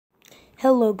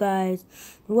Hello guys,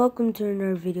 welcome to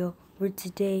another video where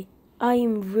today I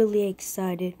am really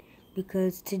excited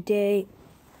because today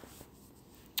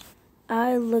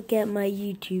I look at my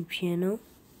YouTube channel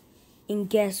and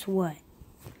guess what?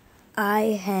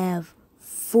 I have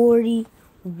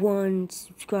 41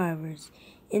 subscribers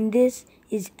and this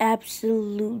is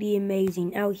absolutely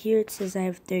amazing. Out here it says I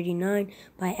have 39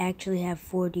 but I actually have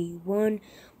 41,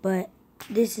 but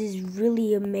this is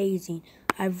really amazing.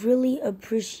 I really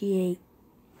appreciate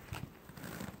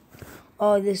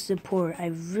all this support. I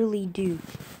really do.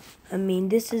 I mean,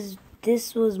 this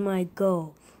was my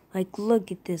goal. Like,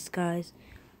 look at this, guys.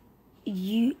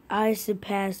 I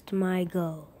surpassed my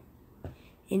goal.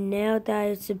 And now that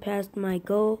I surpassed my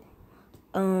goal,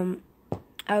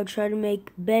 I'll try to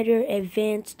make better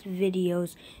advanced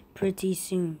videos pretty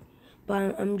soon.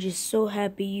 But I'm just so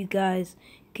happy you guys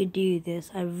could do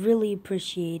this. I really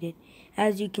appreciate it.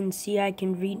 As you can see, I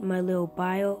can read my little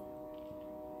bio.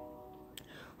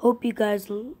 Hope you guys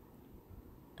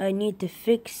I need to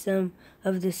fix some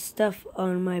of the stuff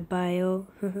on my bio.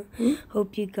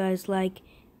 Hope you guys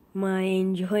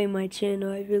enjoy my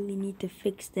channel. I really need to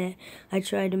fix that. I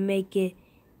try to make it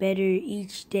better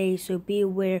each day, so be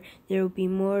aware there will be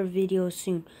more videos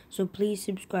soon. So please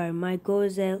subscribe. My goal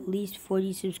is at least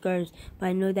 40 subscribers, but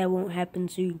I know that won't happen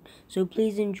soon. So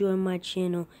please enjoy my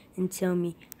channel and tell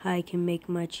me how I can make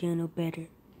my channel better.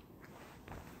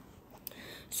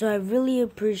 So I really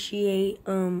appreciate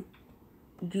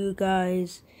you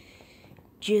guys.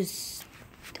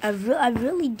 I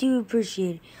really do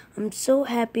appreciate it. I'm so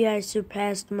happy I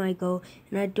surpassed my goal,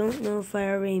 and I don't know if I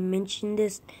already mentioned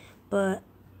this, but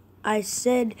I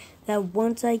said that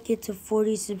once I get to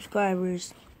 40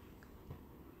 subscribers,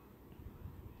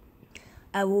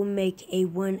 I will make a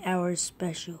 1-hour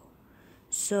special.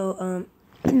 So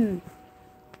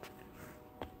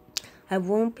I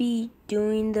won't be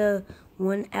doing the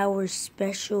 1-hour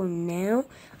special now.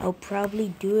 I'll probably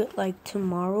do it like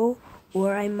tomorrow,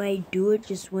 or I might do it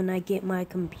just when I get my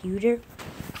computer.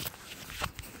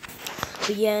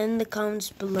 But yeah, in the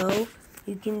comments below,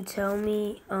 you can tell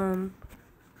me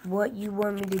what you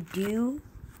want me to do.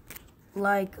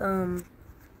 Like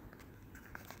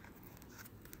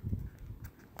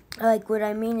what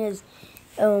I mean is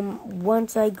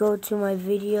once I go to my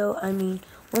video,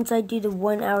 once I do the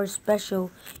 1-hour special,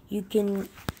 you can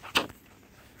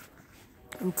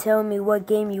tell me what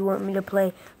game you want me to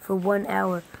play for 1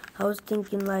 hour. I was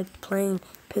thinking like playing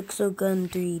Pixel Gun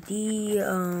 3D,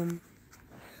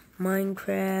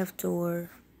 Minecraft,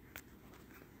 or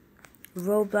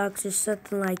Roblox or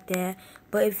something like that.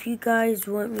 But if you guys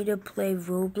want me to play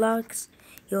Roblox,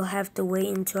 you'll have to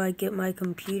wait until I get my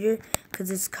computer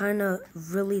because it's kind of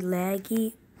really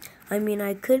laggy. I mean,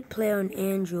 I could play on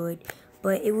Android,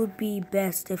 but it would be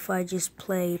best if I just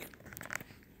played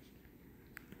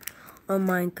on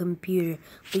my computer.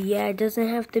 But yeah, it doesn't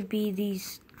have to be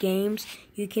these games.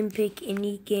 You can pick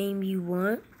any game you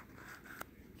want.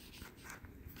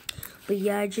 But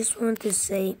yeah, I just want to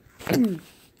say I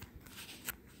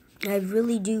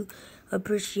really do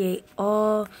appreciate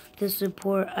all the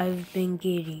support I've been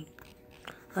getting.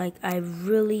 Like, I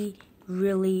really,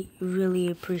 really, really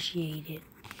appreciate it.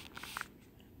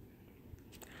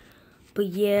 But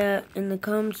yeah, in the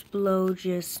comments below,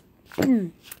 just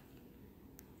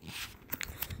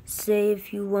say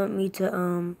if you want me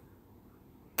to,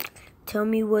 tell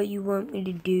me what you want me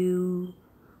to do,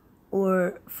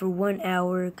 or for 1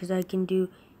 hour, because I can do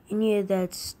any of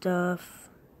that stuff.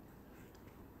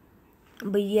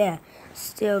 But yeah,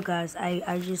 still guys,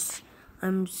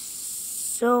 I'm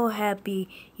so happy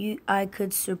I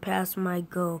could surpass my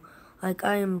goal. Like,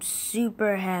 I am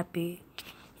super happy.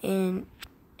 And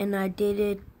I did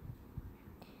it.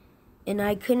 And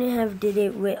I couldn't have did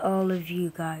it with all of you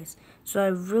guys. So I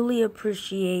really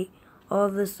appreciate all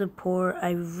the support.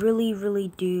 I really, really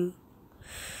do.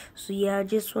 So yeah, I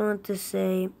just wanted to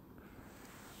say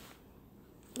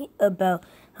about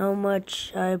how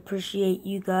much I appreciate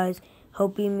you guys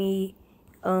helping me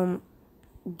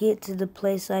get to the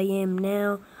place I am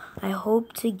now. I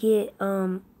hope to get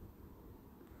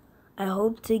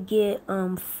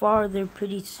farther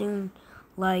pretty soon,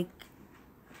 like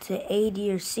to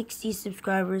 80 or 60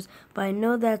 subscribers, but I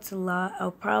know that's a lot.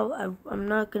 I'm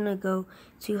not gonna go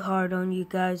too hard on you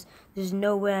guys. There's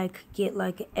no way I could get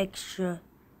like an extra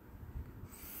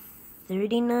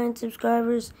 39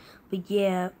 subscribers, but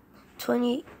yeah,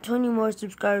 20 more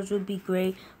subscribers would be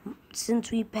great. Since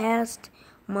we passed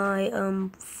my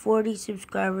 40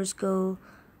 subscribers goal,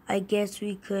 I guess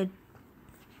we could,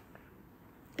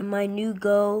 my new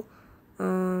goal,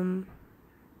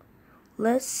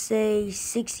 let's say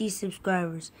 60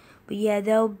 subscribers. But yeah,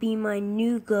 that'll be my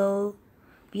new goal.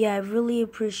 But yeah, I really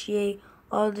appreciate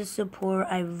all the support.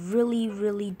 I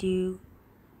really do.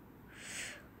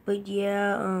 But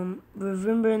yeah,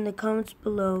 remember in the comments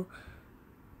below,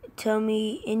 tell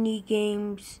me any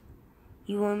games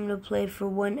you want me to play for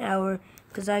 1 hour,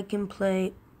 because I can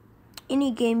play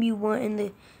any game you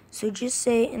want so just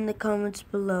say it in the comments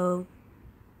below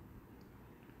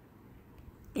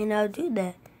and I'll do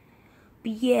that.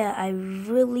 But yeah, I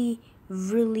really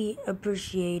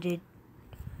appreciate it.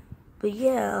 But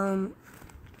yeah,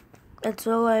 that's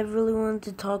all I really wanted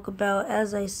to talk about.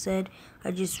 As I said,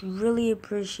 I just really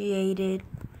appreciate it.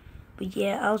 But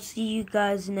yeah, I'll see you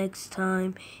guys next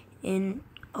time, and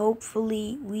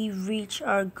hopefully we reach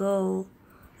our goal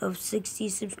of 60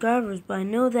 subscribers. But I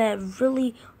know that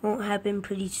really won't happen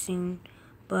pretty soon,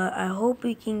 but I hope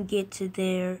we can get to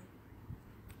there.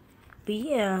 But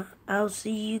yeah, I'll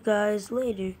see you guys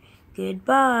later.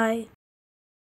 Goodbye.